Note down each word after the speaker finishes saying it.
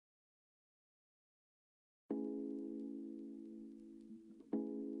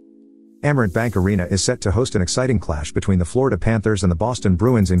Amerant Bank Arena is set to host an exciting clash between the Florida Panthers and the Boston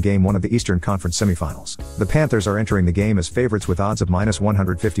Bruins in Game 1 of the Eastern Conference semifinals. The Panthers are entering the game as favorites with odds of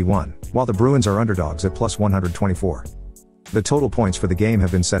 -151, while the Bruins are underdogs at +124. The total points for the game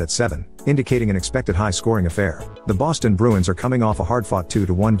have been set at 7, indicating an expected high-scoring affair. The Boston Bruins are coming off a hard-fought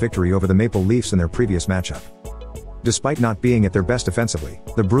 2-1 victory over the Maple Leafs in their previous matchup. Despite not being at their best offensively,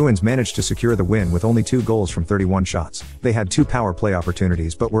 the Bruins managed to secure the win with only 2 goals from 31 shots. They had 2 power play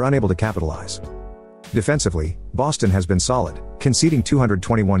opportunities but were unable to capitalize. Defensively, Boston has been solid, conceding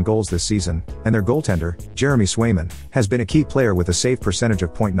 221 goals this season, and their goaltender, Jeremy Swayman, has been a key player with a save percentage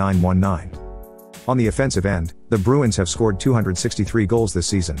of .919. On the offensive end, the Bruins have scored 263 goals this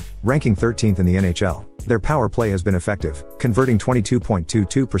season, ranking 13th in the NHL. Their power play has been effective, converting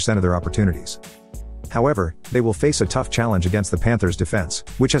 22.22% of their opportunities. However, they will face a tough challenge against the Panthers' defense,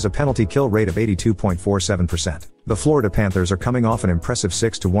 which has a penalty kill rate of 82.47%. The Florida Panthers are coming off an impressive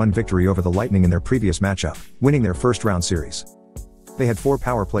 6-1 victory over the Lightning in their previous matchup, winning their first-round series. They had 4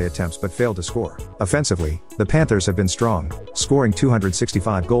 power play attempts but failed to score. Offensively, the Panthers have been strong, scoring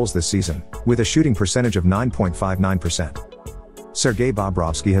 265 goals this season, with a shooting percentage of 9.59%. Sergei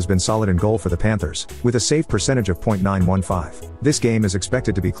Bobrovsky has been solid in goal for the Panthers, with a save percentage of .915. This game is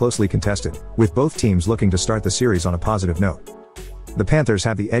expected to be closely contested, with both teams looking to start the series on a positive note. The Panthers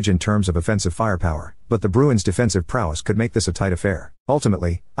have the edge in terms of offensive firepower, but the Bruins' defensive prowess could make this a tight affair.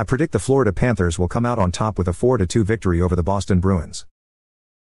 Ultimately, I predict the Florida Panthers will come out on top with a 4-2 victory over the Boston Bruins.